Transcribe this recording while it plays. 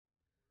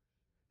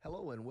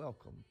Hello and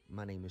welcome.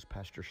 My name is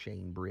Pastor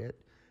Shane Britt,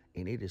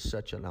 and it is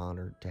such an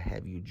honor to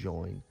have you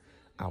join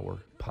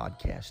our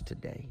podcast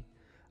today.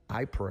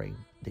 I pray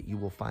that you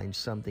will find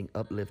something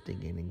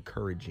uplifting and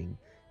encouraging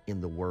in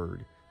the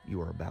word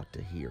you are about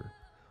to hear.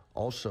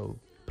 Also,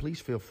 please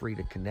feel free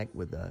to connect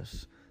with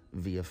us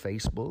via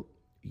Facebook,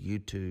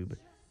 YouTube,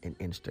 and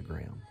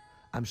Instagram.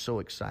 I'm so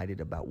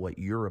excited about what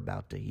you're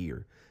about to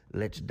hear.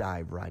 Let's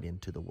dive right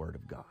into the Word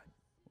of God.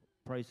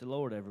 Praise the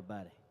Lord,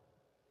 everybody.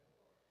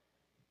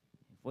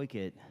 If we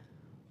could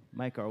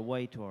make our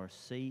way to our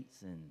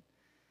seats, and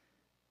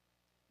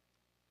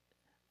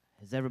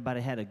has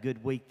everybody had a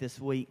good week this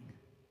week?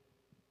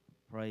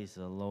 Praise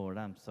the Lord.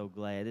 I'm so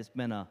glad. It's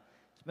been a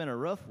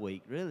rough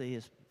week, really.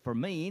 It's for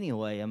me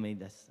anyway. I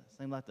mean, it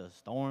seemed like the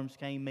storms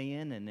came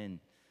in, and then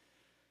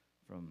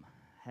from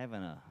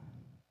having a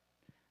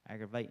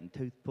aggravating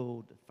tooth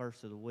pulled the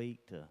first of the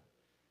week to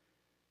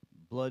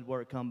blood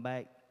work come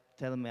back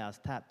telling me I was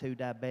type 2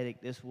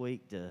 diabetic this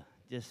week to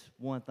just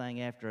one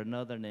thing after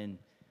another, and then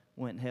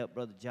went and helped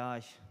Brother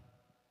Josh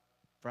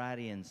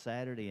Friday and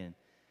Saturday, and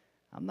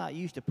I'm not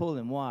used to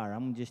pulling wire. I'm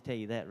going to just tell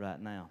you that right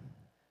now.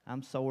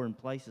 I'm sore in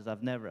places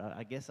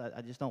I guess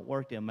I just don't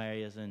work them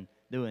areas and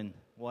doing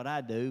what I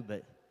do,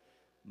 but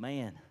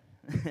man,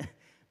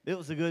 it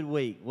was a good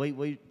week.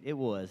 It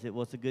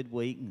was a good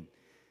week, and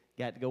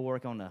got to go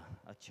work on a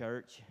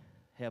church,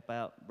 help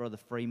out Brother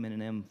Freeman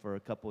and them for a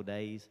couple of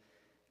days,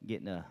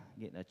 getting a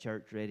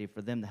church ready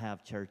for them to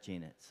have church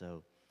in it.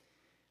 So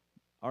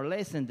our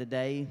lesson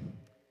today,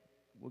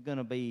 we're going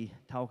to be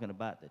talking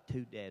about the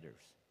two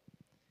debtors.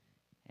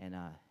 And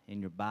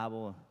in your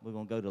Bible, we're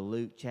going to go to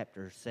Luke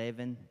chapter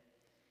 7,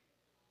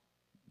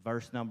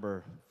 verse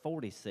number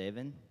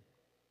 47.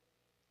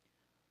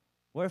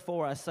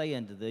 Wherefore I say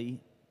unto thee,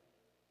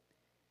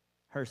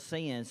 her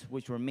sins,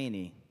 which were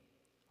many,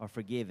 are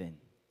forgiven.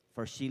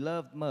 For she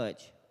loved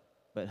much,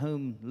 but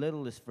whom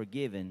little is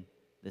forgiven,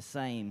 the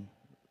same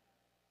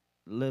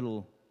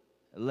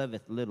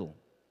loveth little.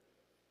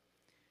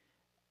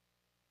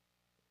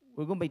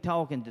 We're going to be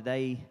talking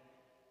today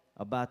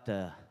about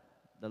the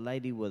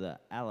lady with an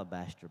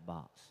alabaster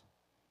box.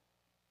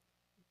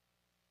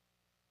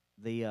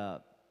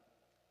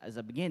 As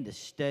I began to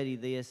study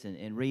this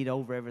and read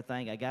over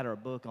everything, I got her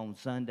book on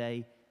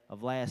Sunday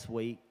of last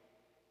week,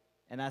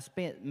 and I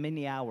spent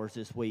many hours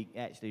this week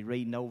actually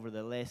reading over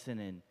the lesson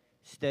and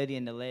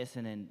studying the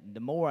lesson, and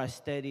the more I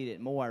studied it,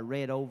 the more I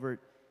read over it,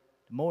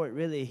 the more it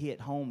really hit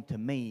home to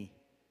me.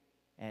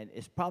 And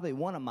it's probably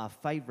one of my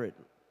favorite,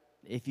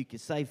 if you could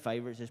say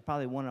favorites, it's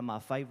probably one of my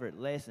favorite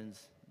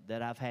lessons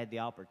that I've had the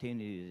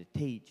opportunity to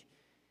teach.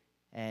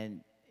 And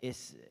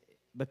it's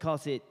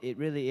because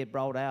it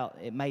brought out,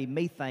 it made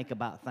me think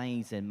about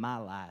things in my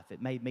life.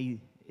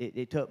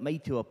 It took me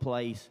to a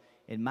place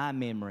in my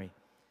memory.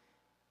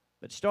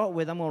 But to start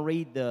with, I'm going to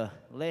read the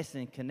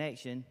lesson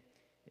connection.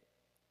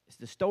 It's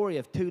the story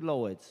of two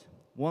Lloyds.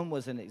 One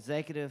was an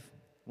executive,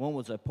 one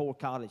was a poor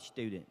college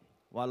student.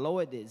 While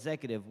Lloyd, the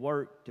executive,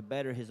 worked to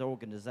better his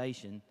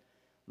organization,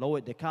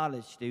 Lloyd, the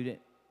college student,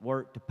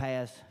 worked to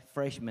pass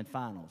freshman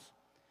finals.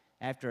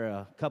 After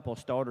a couple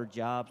starter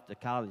jobs, the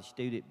college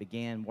student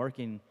began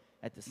working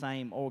at the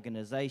same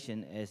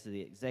organization as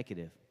the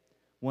executive.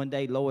 One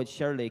day, Lloyd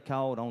Shirley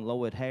called on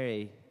Lloyd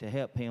Harry to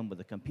help him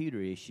with a computer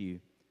issue.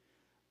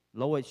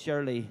 Lloyd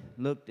Shirley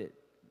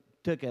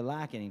took a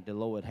liking to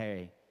Lloyd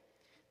Harry.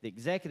 The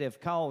executive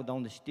called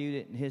on the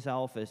student in his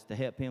office to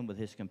help him with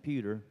his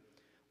computer.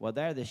 Well,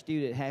 there the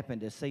student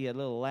happened to see a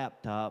little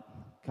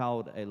laptop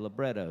called a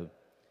libretto.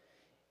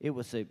 It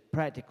was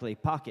practically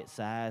pocket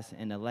size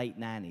in the late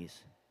 90s.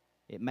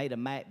 It made a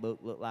MacBook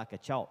look like a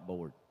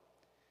chalkboard.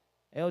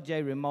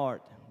 LJ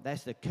remarked,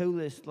 "That's the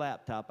coolest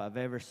laptop I've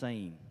ever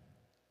seen."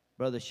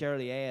 Brother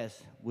Shirley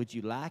asked, "Would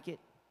you like it?"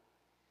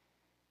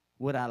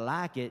 "Would I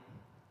like it?"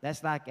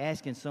 That's like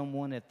asking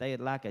someone if they'd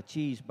like a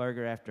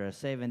cheeseburger after a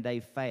 7-day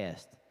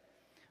fast.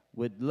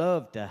 Would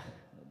love to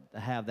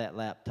have that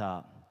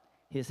laptop.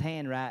 His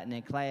handwriting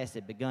in class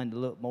had begun to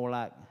look more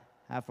like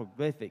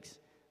hieroglyphics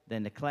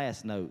than the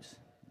class notes.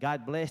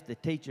 God bless the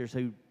teachers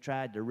who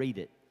tried to read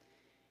it.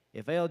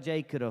 If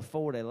LJ could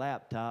afford a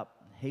laptop,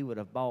 he would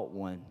have bought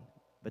one,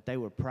 but they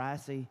were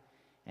pricey,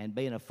 and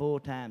being a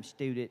full-time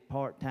student,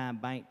 part-time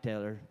bank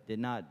teller did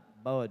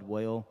not bode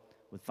well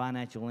with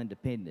financial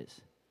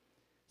independence.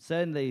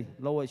 Suddenly,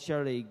 Lloyd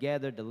Shirley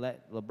gathered the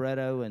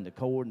libretto and the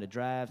cord and the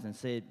drives and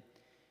said,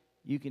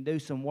 "You can do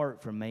some work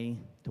for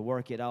me to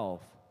work it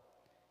off."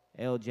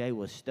 LJ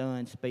was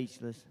stunned,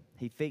 speechless.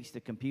 He fixed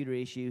the computer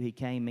issue he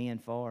came in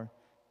for,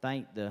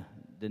 thanked the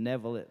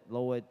benevolent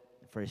Lloyd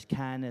for his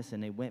kindness,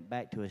 and he went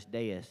back to his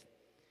desk.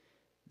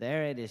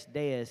 There at his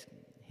desk,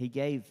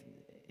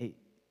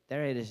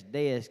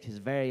 his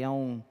very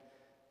own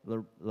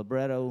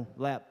libretto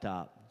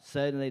laptop.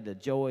 Suddenly, the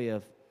joy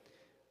of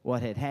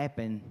what had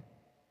happened,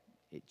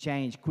 it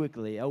changed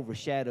quickly,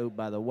 overshadowed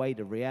by the weight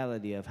of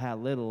reality of how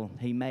little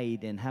he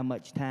made and how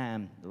much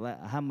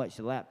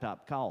the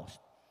laptop cost.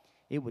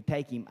 It would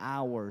take him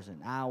hours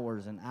and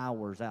hours and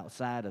hours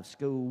outside of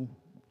school,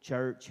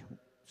 church,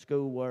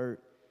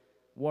 schoolwork,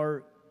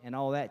 work, and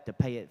all that to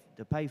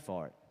pay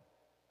for it.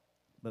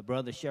 But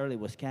Brother Shirley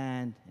was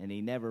kind, and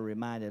he never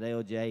reminded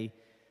LJ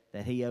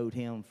that he owed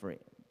him for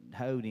it.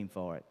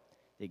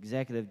 The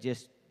executive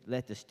just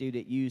let the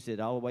student use it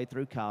all the way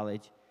through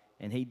college,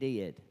 and he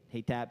did.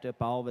 He typed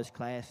up all of his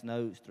class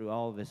notes through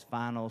all of his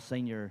finals,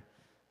 senior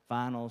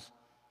finals.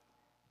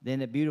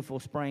 Then a beautiful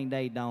spring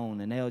day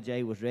dawned, and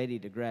LJ was ready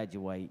to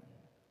graduate.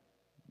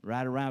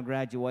 Right around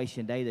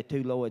graduation day, the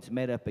two Lloyds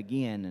met up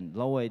again, and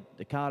Lloyd,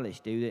 the college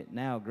student,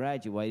 now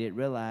graduated,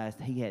 realized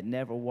he had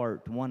never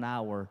worked 1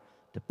 hour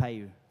to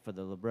pay for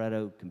the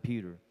libretto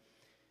computer.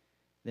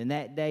 Then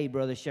that day,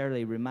 Brother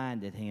Shirley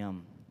reminded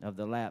him of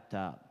the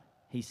laptop.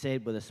 He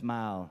said with a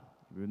smile,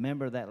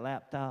 "Remember that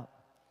laptop?"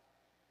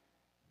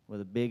 With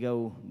a big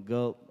old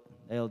gulp,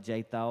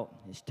 LJ thought,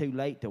 "It's too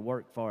late to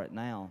work for it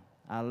now.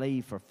 I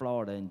leave for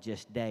Florida in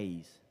just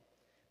days."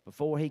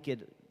 Before he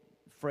could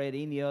fret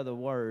any other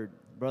word,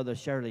 Brother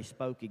Shirley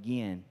spoke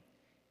again.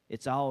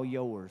 "It's all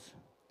yours."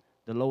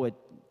 The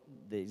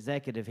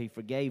executive, he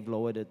forgave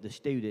Lloyd, the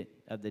student,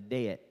 of the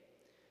debt.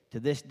 To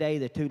this day,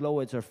 the two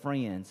Lloyds are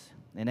friends,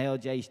 and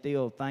LJ is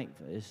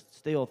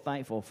still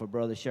thankful for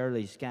Brother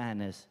Shirley's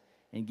kindness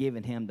in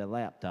giving him the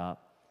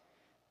laptop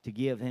to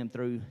get him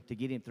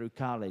through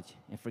college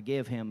and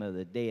forgive him of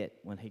the debt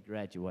when he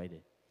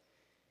graduated.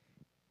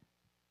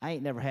 I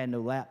ain't never had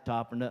no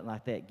laptop or nothing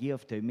like that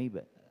gift to me,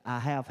 but I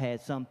have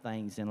had some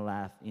things in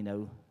life,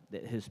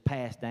 that has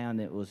passed down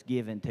that was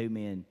given to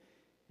me,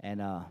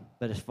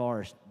 but as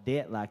far as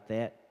debt like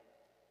that,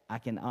 I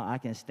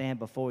can stand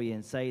before you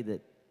and say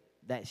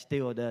that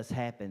still does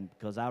happen,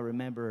 because I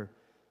remember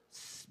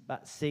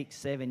about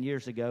 6-7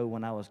 years ago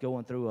when I was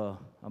going through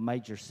a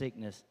major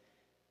sickness,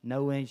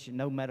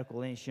 no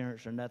medical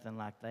insurance or nothing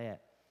like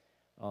that.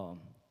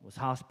 Was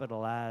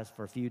hospitalized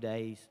for a few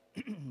days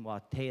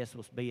while tests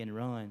was being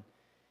run,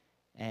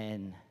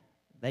 and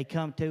they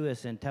come to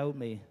us and told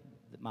me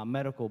that my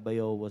medical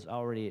bill was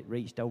already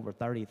reached over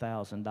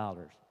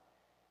 $30,000.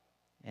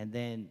 And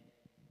then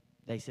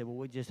they said, "Well,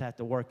 we just have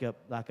to work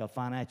up like a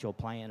financial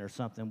plan or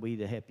something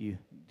to help you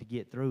to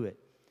get through it."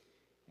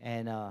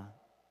 And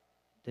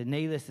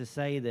needless to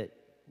say that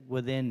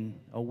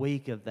within a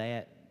week of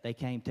that, they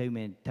came to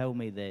me and told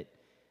me that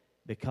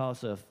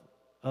because of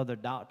other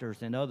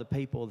doctors and other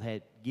people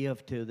had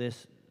give to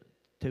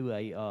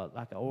a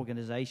like an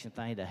organization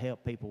thing to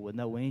help people with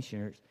no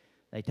insurance,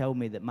 they told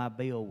me that my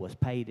bill was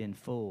paid in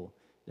full,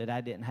 that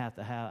I didn't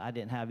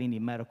have any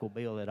medical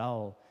bill at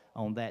all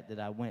on that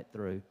I went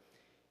through.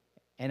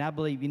 And I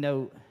believe,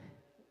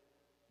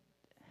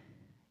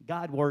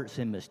 God works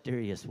in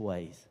mysterious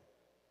ways.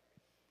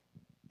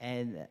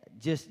 And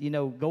just,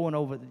 going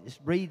over,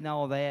 just reading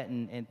all that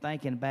and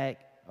thinking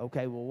back,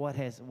 okay, well,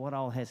 what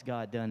all has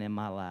God done in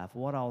my life?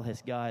 What all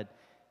has God,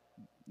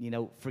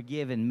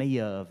 forgiven me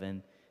of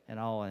and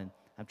all? And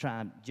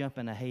I'm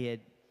jumping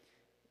ahead.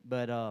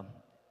 But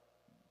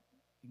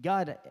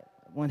God,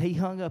 when he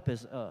hung up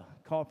his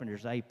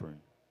carpenter's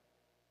apron,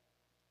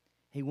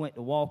 he went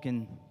to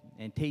walking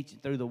and teaching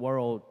through the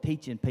world,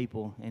 teaching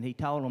people, and he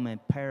taught them in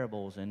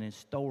parables and in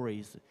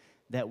stories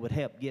that would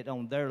help get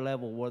on their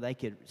level where they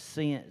could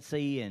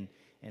see and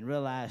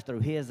realize through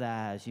his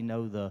eyes,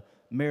 the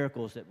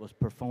miracles that was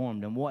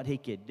performed and what he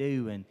could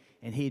do. And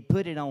he'd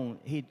put it on,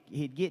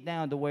 he'd get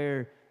down to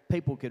where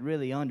people could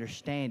really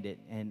understand it.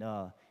 And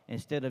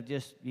instead of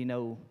just,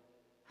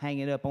 hang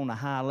it up on a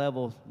high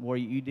level where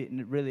you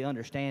didn't really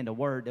understand a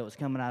word that was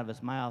coming out of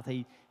his mouth,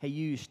 he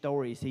used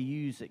stories, he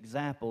used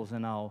examples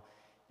and all.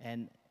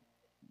 And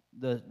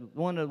the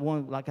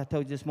one like I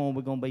told you this morning,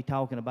 we're going to be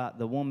talking about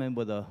the woman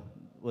with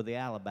the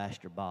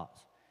alabaster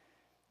box.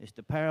 It's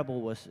the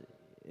parable was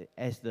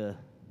as the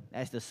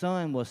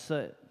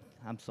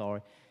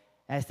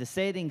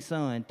setting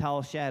sun,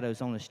 tall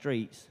shadows on the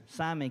streets,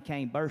 Simon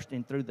came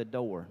bursting through the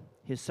door.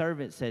 His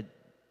servants had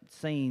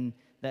seen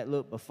that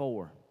look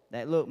before.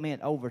 That look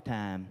meant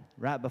overtime.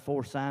 Right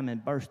before Simon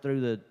burst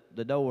through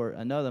the door,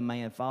 another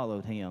man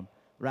followed him.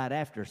 Right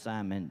after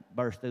Simon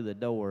burst through the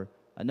door,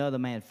 another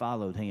man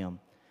followed him,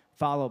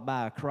 followed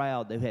by a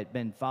crowd who had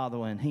been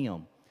following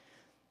him.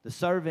 The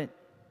servant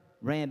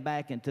ran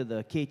back into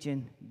the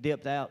kitchen,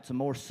 dipped out some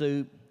more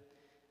soup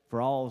for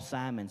all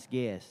Simon's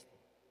guests.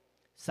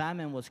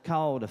 Simon was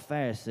called a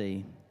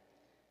Pharisee.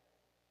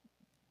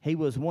 He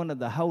was one of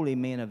the holy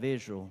men of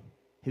Israel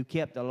who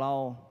kept the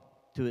law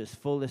to its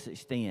fullest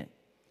extent.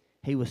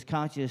 He was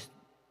conscious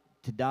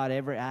to dot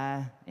every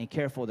I and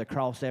careful to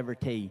cross every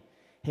T.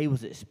 He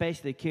was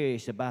especially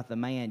curious about the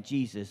man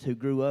Jesus who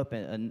grew up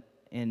in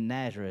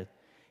Nazareth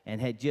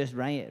and had just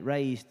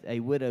raised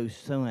a widow's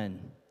son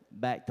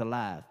back to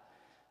life.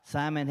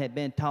 Simon had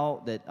been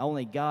taught that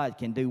only God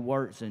can do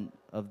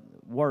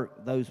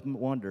those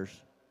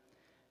wonders.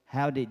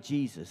 How did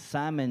Jesus?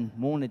 Simon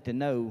wanted to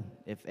know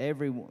if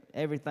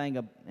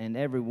everything and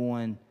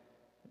everyone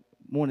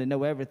wanted to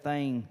know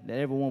everything that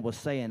everyone was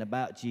saying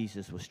about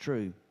Jesus was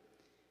true.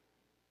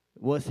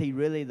 Was he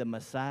really the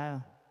Messiah?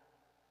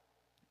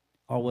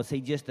 Or was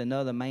he just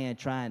another man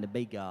trying to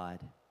be God?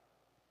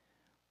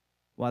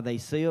 While they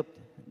sipped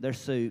their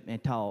soup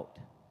and talked,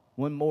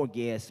 one more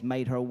guest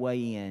made her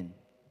way in.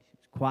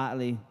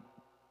 Quietly,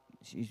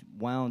 she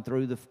wound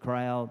through the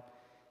crowd.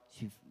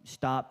 She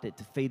stopped at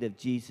the feet of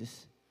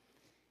Jesus.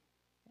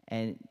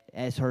 And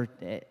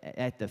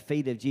at the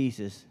feet of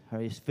Jesus,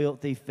 his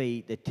filthy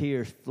feet, the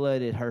tears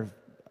flooded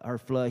her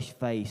flushed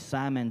face.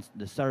 Simon,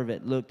 the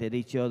servant, looked at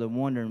each other,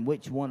 wondering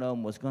which one of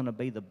them was going to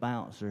be the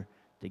bouncer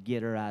to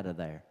get her out of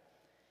there.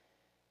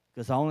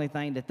 Because the only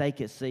thing that they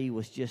could see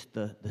was just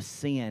the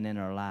sin in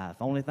her life.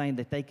 The only thing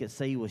that they could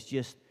see was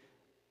just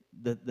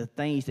the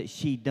things that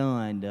she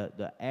done,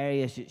 the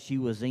areas that she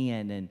was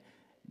in, and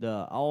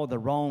all the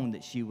wrong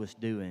that she was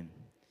doing.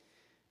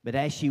 But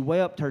as she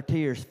wept, her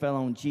tears fell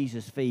on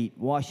Jesus' feet,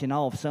 washing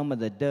off some of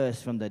the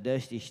dust from the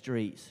dusty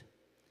streets.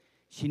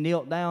 She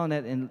knelt down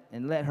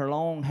and let her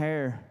long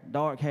hair,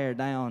 dark hair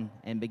down,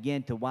 and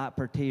began to wipe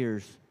her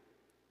tears,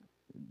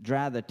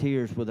 dry the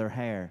tears with her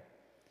hair.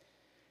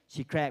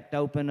 She cracked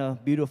open a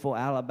beautiful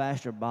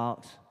alabaster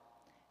box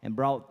and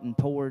brought and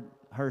poured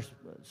her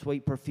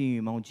sweet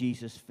perfume on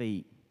Jesus'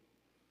 feet.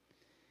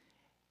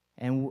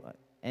 And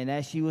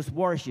as she was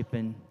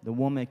worshiping, the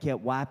woman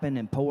kept wiping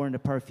and pouring the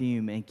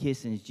perfume and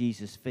kissing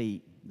Jesus'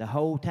 feet. The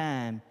whole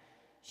time,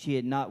 she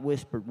had not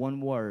whispered one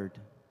word,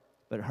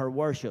 but her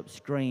worship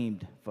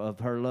screamed of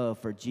her love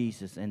for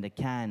Jesus and the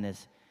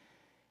kindness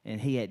and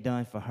he had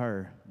done for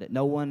her, that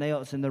no one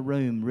else in the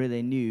room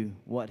really knew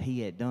what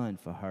he had done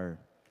for her.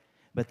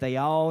 But they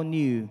all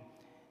knew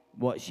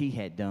what she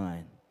had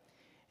done.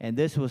 And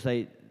this was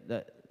a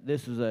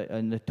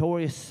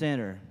notorious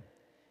sinner.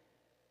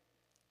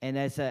 And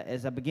as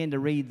I began to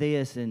read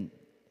this, and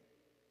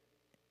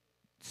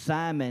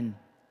Simon,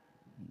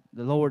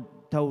 the Lord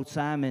told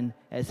Simon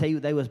as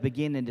they was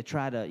beginning to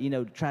try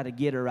to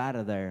get her out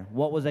of there.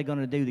 What was they going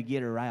to do to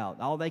get her out?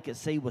 All they could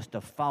see was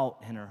the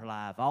fault in her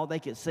life. All they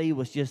could see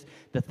was just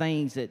the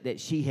things that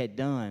she had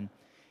done.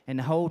 And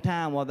the whole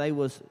time while they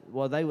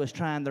was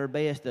trying their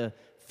best to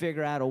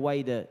figure out a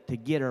way to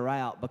get her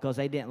out, because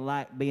they didn't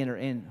like being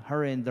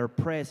in their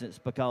presence,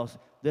 because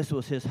this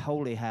was his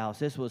holy house.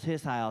 This was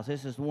his house.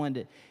 This is one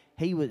that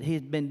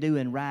he'd been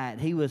doing right.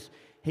 He was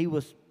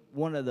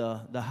one of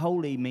the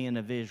holy men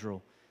of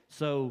Israel.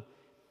 So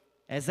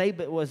as they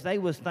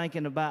was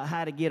thinking about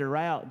how to get her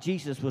out,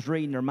 Jesus was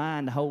reading her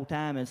mind the whole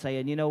time and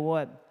saying, you know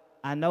what?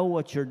 I know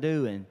what you're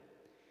doing.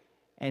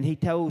 And he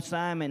told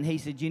Simon, he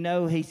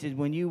said,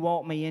 when you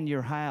walk me in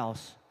your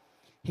house,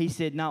 he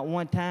said, not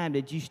one time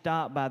did you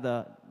stop by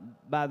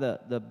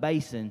the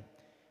basin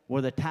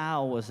where the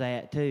towel was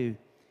at too.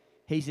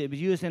 He said, but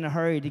you was in a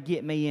hurry to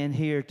get me in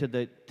here to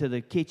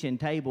the kitchen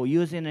table. You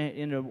was in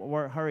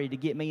a hurry to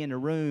get me in a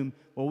room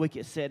where we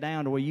could sit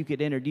down, to where you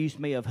could introduce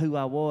me of who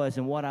I was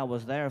and what I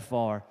was there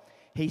for.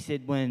 He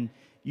said, when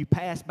you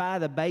passed by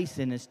the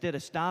basin, instead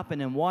of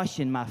stopping and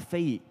washing my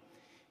feet,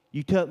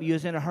 you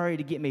was in a hurry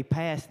to get me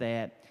past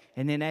that.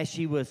 And then as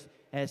she was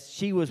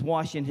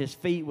washing his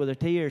feet with her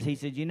tears, he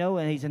said,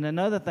 and he said,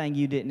 another thing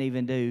you didn't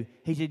even do.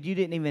 He said, you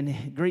didn't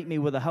even greet me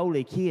with a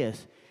holy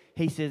kiss.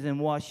 He says, and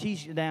while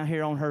she's down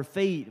here on her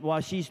feet, while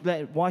she's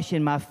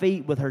washing my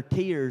feet with her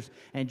tears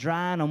and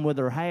drying them with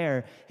her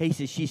hair, he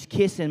says, she's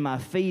kissing my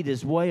feet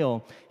as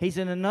well. He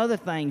said, another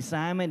thing,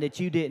 Simon, that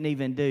you didn't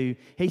even do.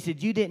 He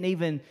said, you didn't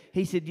even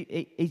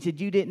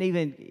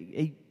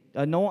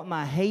anoint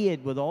my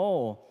head with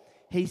oil.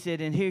 He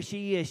said, and here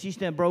she is. She's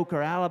done broke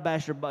her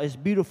alabaster, this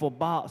beautiful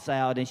box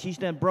out, and she's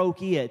done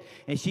broke it,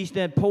 and she's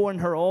done pouring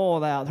her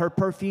oil out, her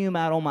perfume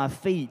out on my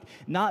feet.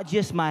 Not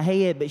just my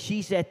head, but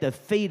she's at the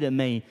feet of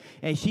me.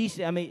 And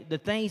the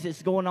things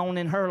that's going on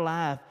in her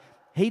life,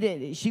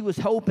 she was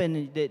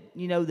hoping that,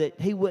 that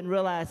he wouldn't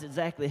realize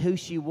exactly who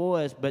she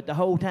was, but the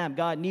whole time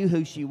God knew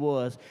who she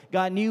was.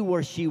 God knew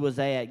where she was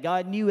at.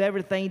 God knew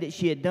everything that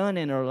she had done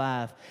in her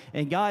life.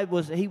 And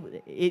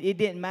it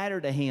didn't matter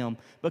to him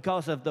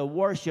because of the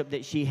worship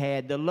that she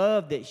had, the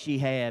love that she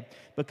had.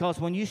 Because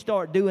when you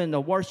start doing the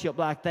worship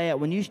like that,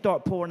 when you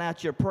start pouring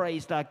out your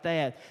praise like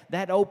that,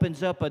 that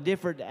opens up a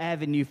different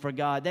avenue for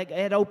God.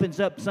 That opens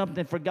up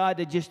something for God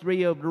to just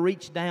be able to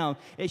reach down.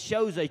 It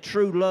shows a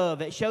true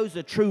love. It shows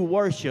a true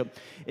worship.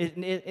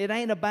 It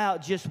ain't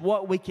about just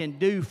what we can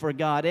do for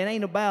God. It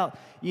ain't about,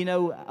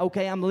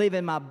 okay, I'm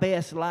living my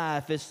best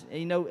life. It's,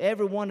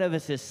 every one of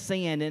us has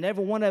sinned, and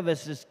every one of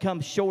us has come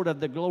short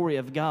of the glory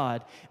of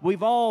God.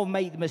 We've all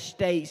made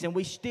mistakes, and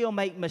we still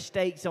make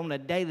mistakes on a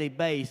daily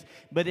basis.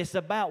 But it's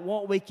about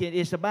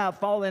it's about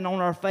falling on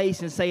our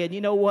face and saying, you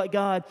know what,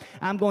 God,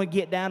 I'm going to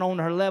get down on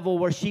her level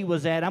where she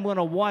was at. I'm going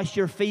to wash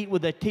your feet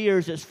with the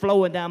tears that's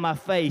flowing down my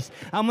face.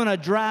 I'm going to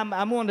dry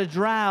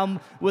them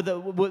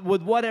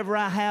with whatever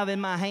I have in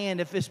my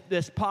hand, if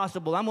it's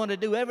possible. I'm going to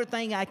do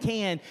everything I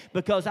can,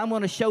 because I'm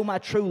going to show my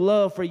true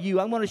love for you.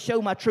 I'm going to show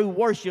my true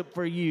worship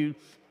for you.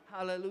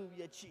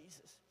 Hallelujah,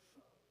 Jesus.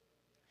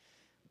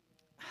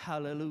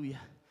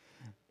 Hallelujah.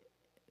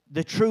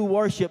 The true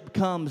worship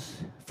comes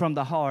from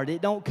the heart. It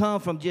don't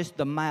come from just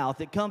the mouth.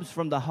 It comes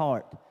from the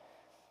heart.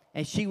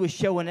 And she was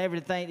showing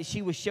everything.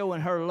 She was showing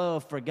her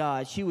love for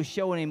God. She was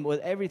showing him with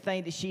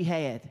everything that she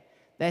had,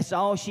 That's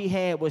all she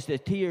had was the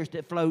tears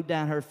that flowed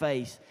down her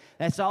face.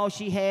 That's all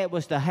she had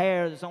was the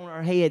hair that's on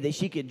her head that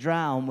she could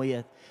dry on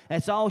with.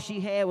 That's all she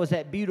had was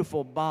that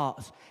beautiful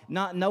box,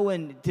 not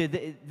knowing to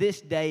this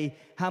day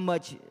how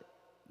much,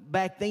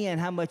 back then,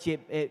 how much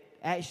it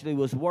actually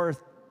was worth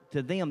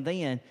to them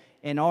then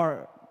in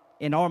our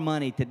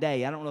money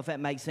today. I don't know if that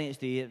makes sense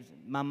to you.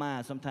 My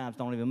mind sometimes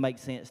don't even make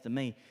sense to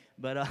me.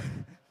 But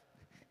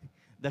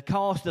the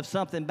cost of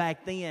something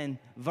back then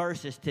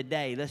versus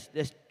today.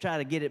 Let's try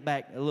to get it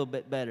back a little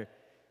bit better.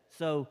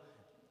 So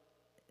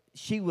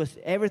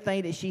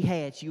everything that she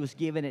had, she was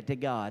giving it to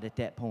God at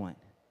that point.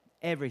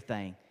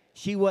 Everything.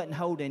 She wasn't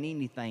holding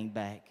anything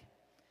back.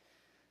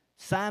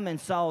 Simon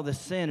saw the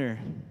sinner,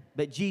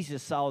 but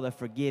Jesus saw the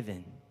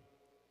forgiven.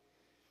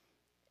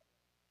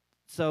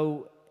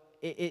 So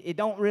it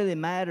don't really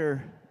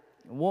matter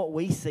what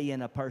we see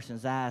in a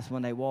person's eyes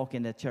when they walk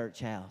in the church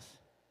house.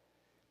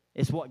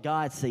 It's what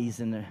God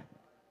sees in there.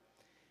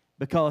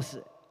 Because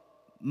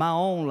my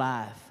own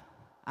life,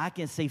 I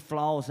can see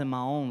flaws in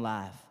my own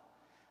life.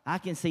 I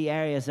can see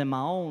areas in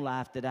my own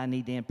life that I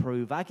need to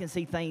improve. I can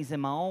see things in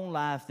my own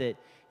life that,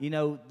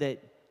 that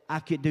I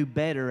could do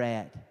better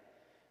at.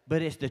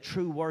 But it's the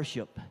true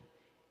worship.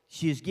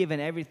 She was given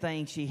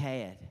everything she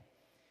had.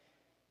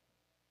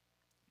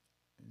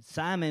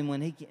 Simon,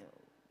 when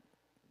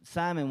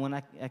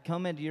I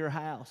come into your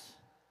house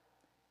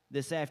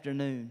this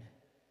afternoon,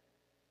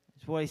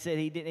 that's what he said.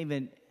 He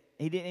didn't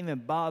even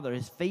bother.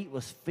 His feet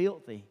was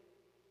filthy.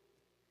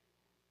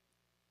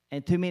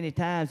 And too many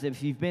times,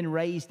 if you've been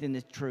raised in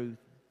the truth,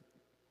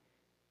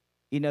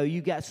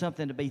 you got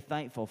something to be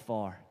thankful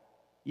for.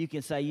 You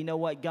can say, you know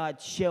what,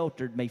 God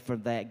sheltered me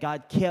from that.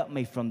 God kept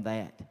me from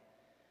that.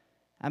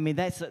 I mean,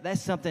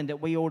 that's something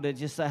that we ought to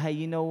just say, hey,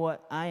 you know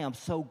what, I am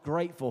so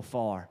grateful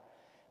for,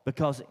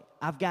 because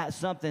I've got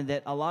something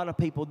that a lot of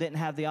people didn't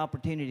have the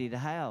opportunity to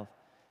have.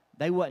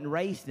 They wasn't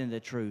raised in the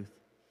truth.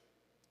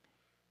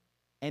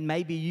 And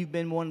maybe you've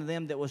been one of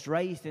them that was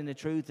raised in the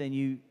truth and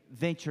you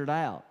ventured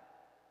out.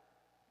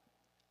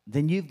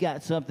 Then you've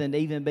got something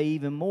to be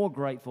even more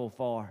grateful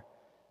for,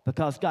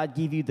 because God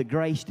gave you the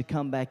grace to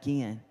come back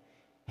in.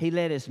 He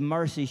let His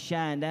mercy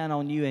shine down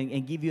on you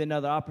and give you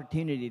another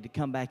opportunity to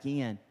come back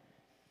in.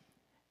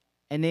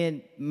 And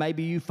then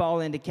maybe you fall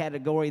into the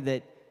category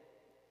that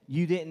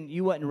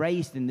you wasn't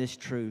raised in this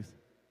truth.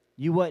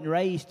 You wasn't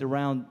raised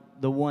around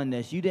the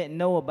oneness. You didn't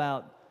know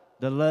about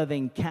the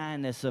loving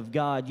kindness of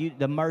God,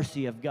 the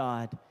mercy of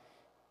God.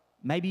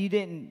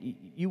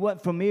 Maybe you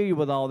weren't familiar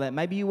with all that.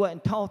 Maybe you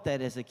wasn't taught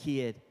that as a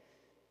kid.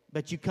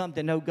 But you come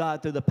to know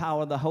God through the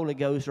power of the Holy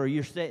Ghost, or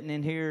you're sitting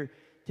in here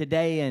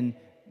today and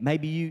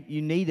maybe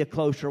you need a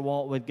closer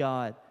walk with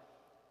God.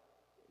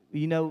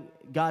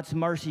 God's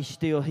mercy's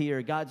still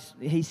here.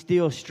 He's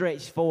still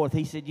stretched forth.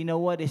 He said, you know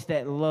what? It's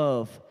that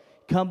love.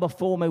 Come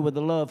before me with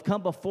the love.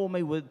 Come before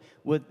me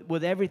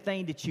with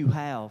everything that you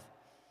have.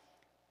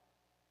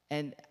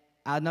 And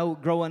I know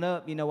growing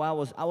up, I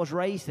was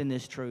raised in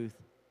this truth.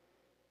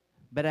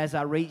 But as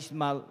I reached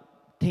my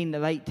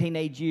late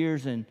teenage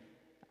years and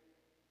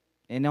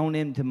on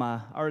into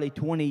my early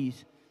 20s,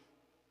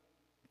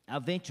 I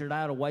ventured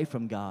out away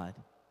from God.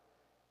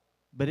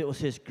 But it was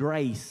His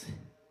grace.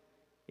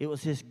 It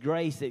was His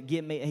grace that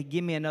gave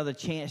me another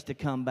chance to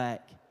come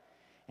back.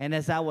 And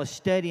as I was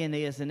studying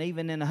this, and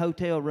even in the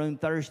hotel room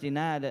Friday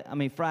night,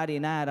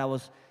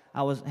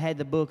 I had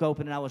the book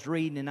open and I was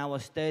reading and I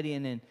was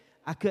studying, and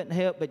I couldn't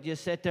help but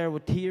just sit there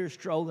with tears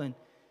strolling,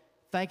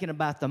 thinking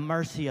about the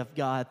mercy of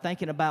God,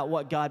 thinking about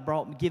what God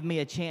give me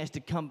a chance to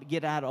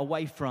get out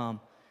away from.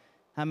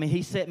 I mean,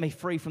 He set me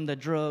free from the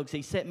drugs.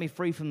 He set me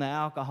free from the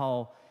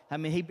alcohol. I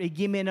mean, He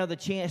gave me another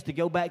chance to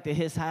go back to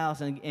His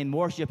house and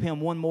worship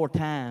Him one more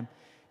time.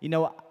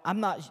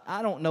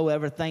 I don't know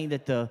everything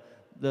that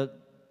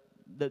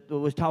that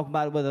was talking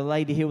about with a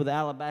lady here with the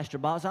alabaster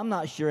box. I'm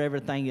not sure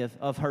everything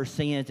of her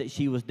sins that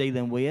she was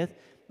dealing with.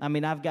 I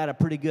mean, I've got a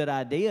pretty good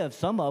idea of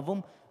some of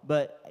them,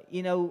 but,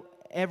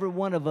 every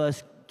one of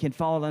us can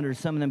fall under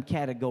some of them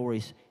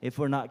categories if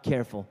we're not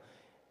careful.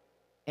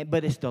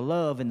 But it's the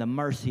love and the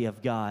mercy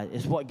of God.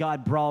 It's what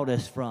God brought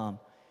us from.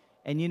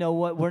 And you know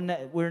what?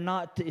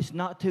 It's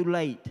not too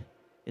late.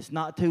 It's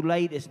not too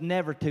late. It's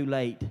never too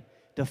late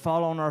to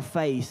fall on our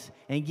face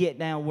and get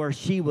down where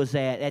she was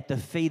at the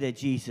feet of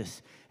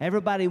Jesus.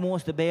 Everybody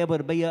wants to be able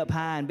to be up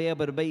high and be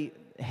able to be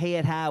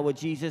head high with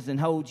Jesus and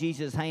hold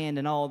Jesus' hand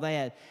and all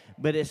that.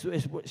 But it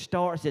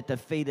starts at the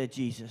feet of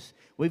Jesus.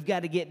 We've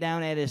got to get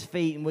down at His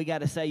feet, and we got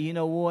to say, you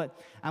know what?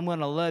 I'm going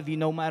to love you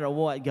no matter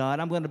what,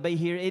 God. I'm going to be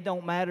here. It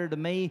don't matter to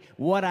me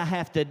what I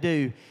have to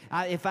do.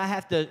 If I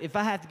have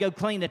to go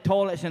clean the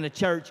toilets in the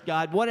church,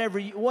 God,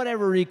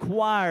 whatever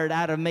required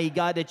out of me,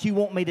 God, that you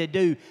want me to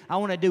do, I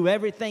want to do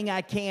everything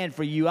I can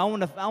for you. I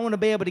want to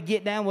be able to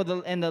get down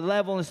in the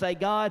level and say,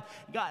 God,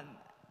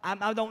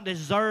 I don't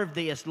deserve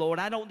this, Lord.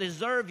 I don't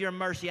deserve your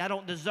mercy. I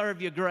don't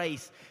deserve your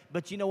grace.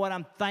 But you know what?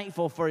 I'm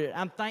thankful for it.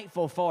 I'm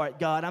thankful for it,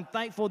 God. I'm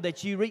thankful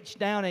that you reached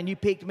down and you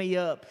picked me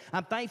up.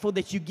 I'm thankful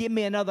that you give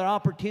me another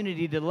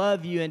opportunity to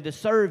love you and to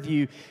serve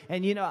you.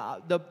 And you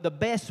know, the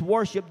best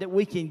worship that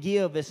we can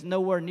give is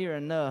nowhere near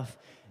enough.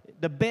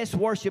 The best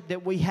worship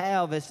that we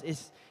have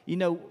is you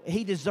know,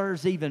 he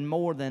deserves even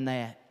more than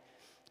that.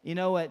 You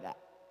know,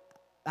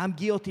 I'm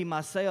guilty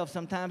myself.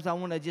 Sometimes I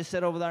want to just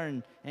sit over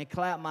there and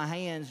clap my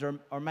hands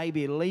or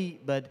maybe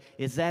leap, but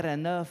is that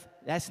enough?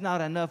 That's not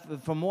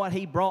enough. From what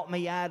he brought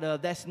me out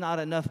of, that's not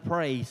enough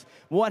praise.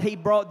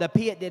 The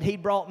pit that he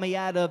brought me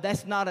out of,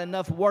 that's not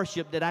enough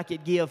worship that I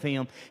could give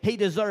him. He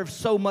deserves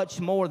so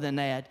much more than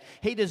that.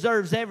 He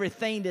deserves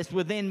everything that's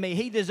within me.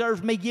 He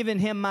deserves me giving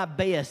him my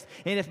best.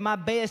 And if my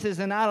best is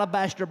an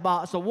alabaster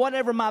box or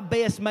whatever my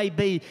best may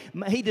be,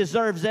 he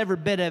deserves every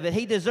bit of it.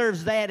 He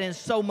deserves that and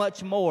so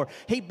much more.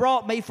 He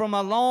brought me from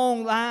a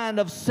long line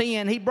of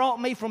sin. He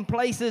brought me from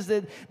places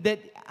that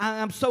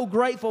I'm so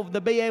grateful to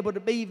be able to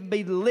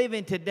be living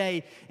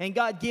today. And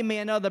God, give me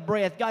another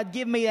breath. God,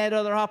 give me that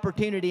other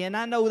opportunity. And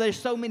I know there's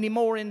so many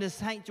more in this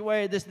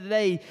sanctuary this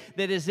day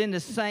that is in the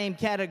same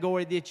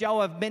category, that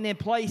y'all have been in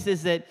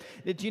places that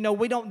you know,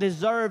 we don't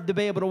deserve to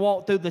be able to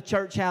walk through the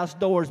church house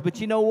doors. But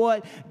you know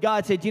what?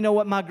 God said, you know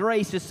what? My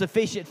grace is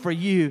sufficient for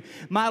you.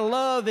 My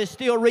love is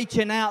still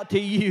reaching out to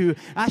you.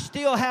 I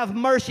still have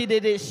mercy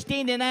that is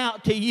extending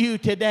out to you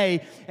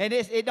today. And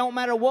it don't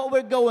matter what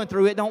we're going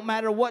through. It don't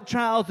matter what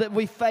trials that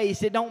we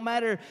face. It don't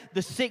matter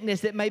the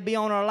sickness that may be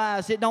on our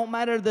lives. It don't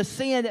matter the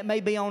sin that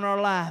may be on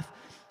our life.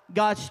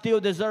 God still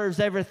deserves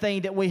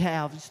everything that we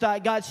have.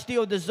 God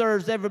still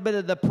deserves every bit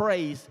of the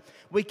praise.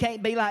 We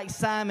can't be like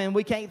Simon.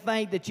 We can't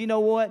think that, you know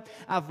what,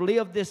 I've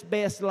lived this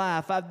best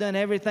life. I've done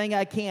everything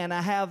I can.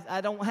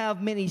 I don't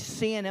have many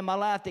sin in my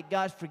life that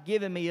God's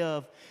forgiven me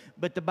of.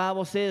 But the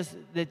Bible says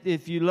that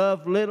if you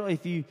love little,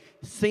 if you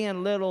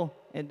sin little,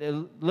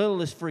 and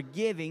little is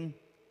forgiving,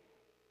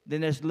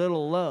 then there's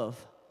little love.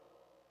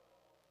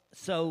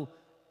 So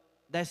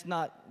that's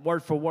not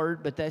word for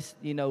word, but that's,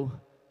 you know,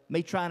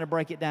 me trying to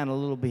break it down a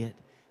little bit.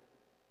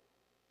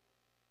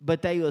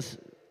 But there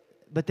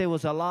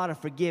was a lot of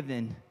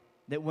forgiving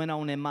that went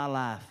on in my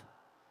life.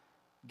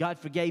 God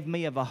forgave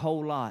me of a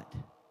whole lot.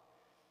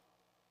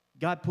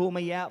 God pulled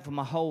me out from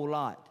a whole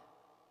lot.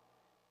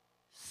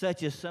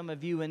 Such as some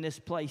of you in this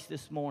place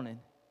this morning.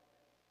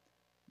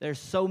 There's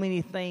so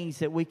many things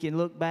that we can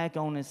look back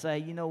on and say,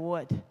 you know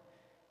what?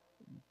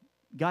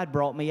 God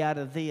brought me out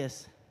of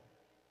this.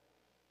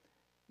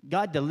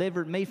 God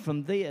delivered me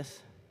from this.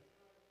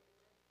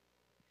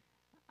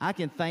 I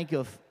can think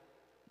of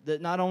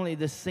not only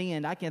the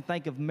sin, I can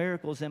think of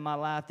miracles in my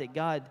life that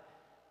God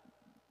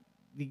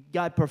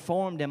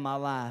performed in my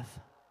life.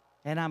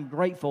 And I'm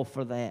grateful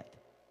for that.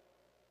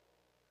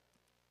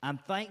 I'm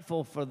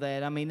thankful for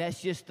that. I mean,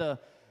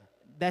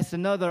 that's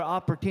another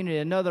opportunity,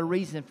 another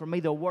reason for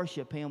me to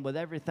worship him with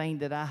everything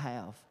that I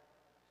have.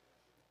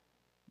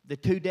 The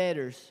two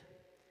debtors.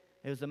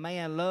 It was a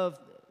man loved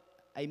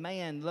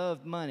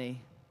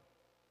money,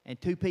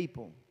 and two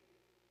people.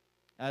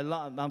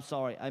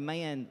 A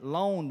man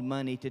loaned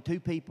money to two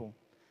people.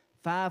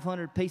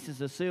 500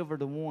 pieces of silver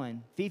to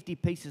one, 50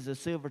 pieces of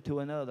silver to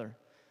another.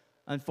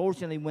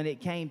 Unfortunately, when it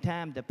came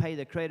time to pay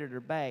the creditor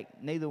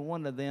back, neither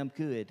one of them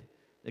could.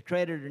 The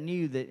creditor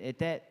knew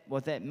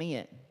what that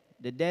meant.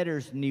 The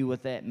debtors knew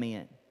what that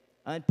meant.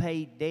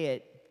 Unpaid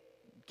debt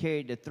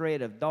carried the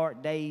threat of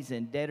dark days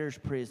in debtor's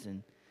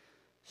prison,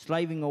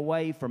 slaving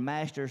away for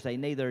masters they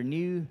neither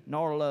knew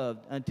nor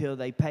loved until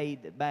they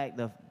paid back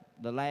the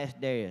last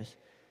debts.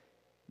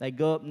 They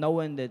go up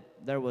knowing that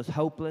there was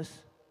hopeless.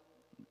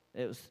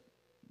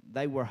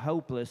 They were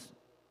helpless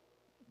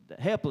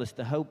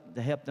to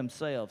help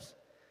themselves.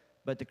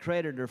 But the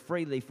creditor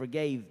freely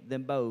forgave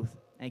them both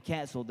and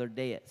canceled their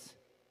debts.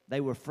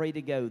 They were free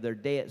to go, their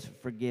debts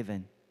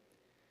forgiven.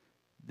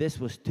 This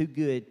was too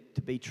good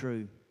to be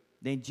true.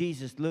 Then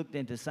Jesus looked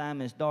into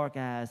Simon's dark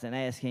eyes and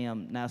asked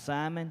him, "Now,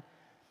 Simon,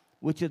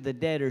 which of the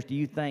debtors do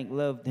you think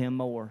loved him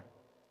more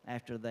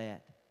after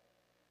that?"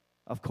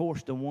 Of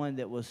course, the one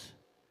that was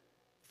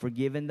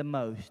forgiven the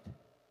most.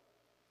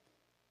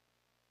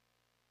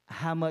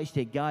 How much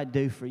did God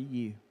do for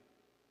you?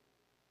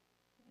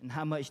 And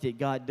how much did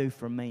God do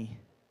for me?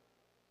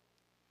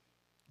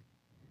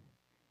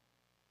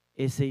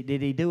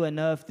 Did he do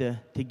enough to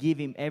give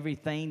him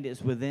everything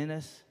that's within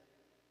us?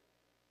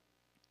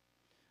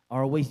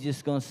 Or are we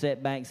just going to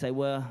sit back and say,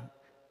 well,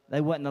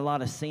 there wasn't a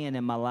lot of sin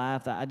in my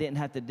life. I didn't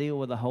have to deal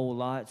with a whole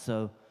lot,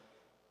 so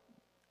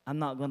I'm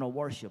not going to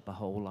worship a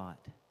whole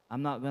lot.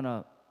 I'm not going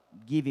to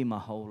give him a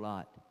whole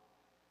lot.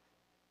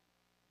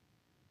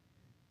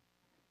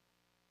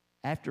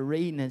 After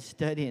reading and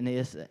studying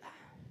this,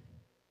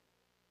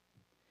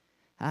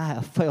 I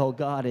have failed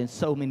God in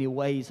so many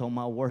ways on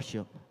my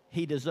worship.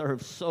 He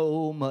deserves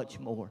so much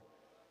more.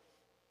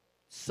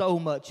 So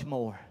much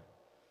more.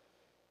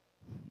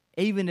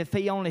 Even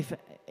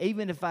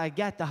if I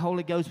got the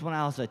Holy Ghost when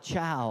I was a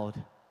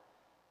child,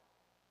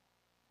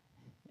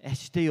 it's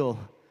still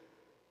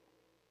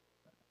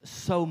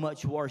so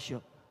much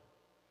worship,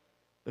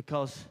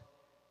 because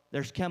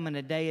there's coming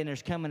a day, and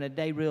there's coming a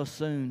day real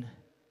soon,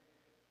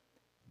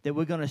 that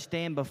we're going to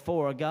stand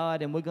before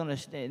God, and we're going to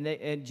stand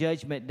at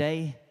Judgment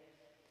Day,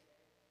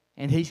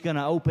 and He's going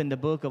to open the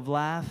book of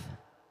life,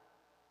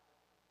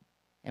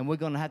 and we're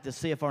going to have to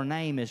see if our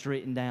name is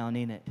written down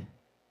in it.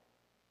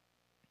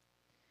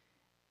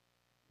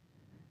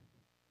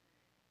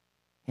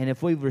 And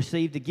if we've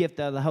received the gift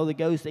of the Holy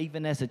Ghost,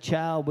 even as a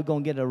child, we're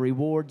going to get a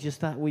reward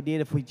just like we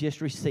did if we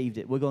just received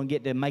it. We're going to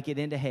get to make it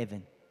into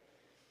heaven.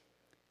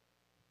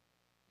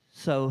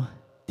 So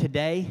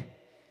today,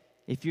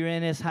 if you're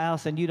in this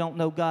house and you don't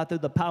know God through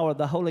the power of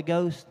the Holy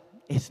Ghost,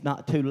 it's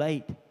not too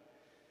late.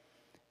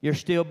 You're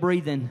still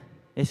breathing.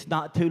 It's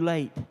not too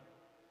late.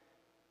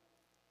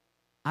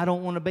 I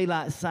don't want to be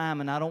like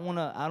Simon. I don't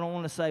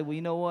want to say, well,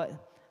 you know what?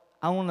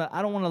 I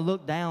don't want to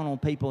look down on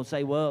people and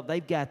say, well,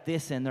 they've got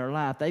this in their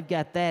life. They've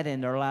got that in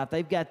their life.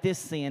 They've got this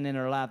sin in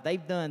their life.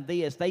 They've done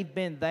this. They've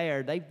been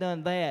there. They've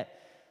done that.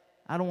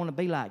 I don't want to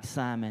be like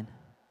Simon.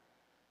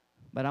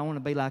 But I want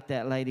to be like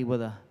that lady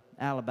with an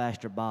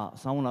alabaster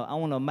box. I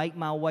want to make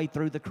my way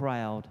through the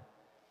crowd.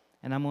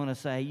 And I'm going to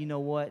say, you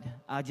know what?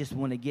 I just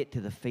want to get to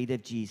the feet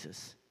of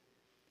Jesus.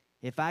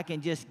 If I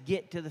can just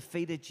get to the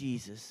feet of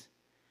Jesus,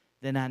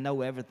 then I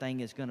know everything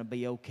is going to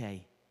be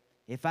okay.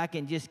 If I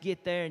can just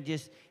get there and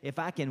if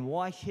I can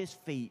wash His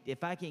feet,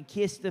 if I can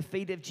kiss the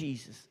feet of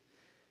Jesus,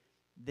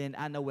 then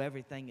I know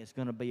everything is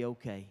going to be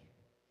okay.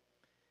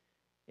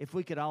 If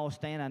we could all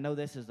stand, I know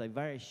this is a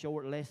very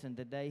short lesson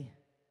today.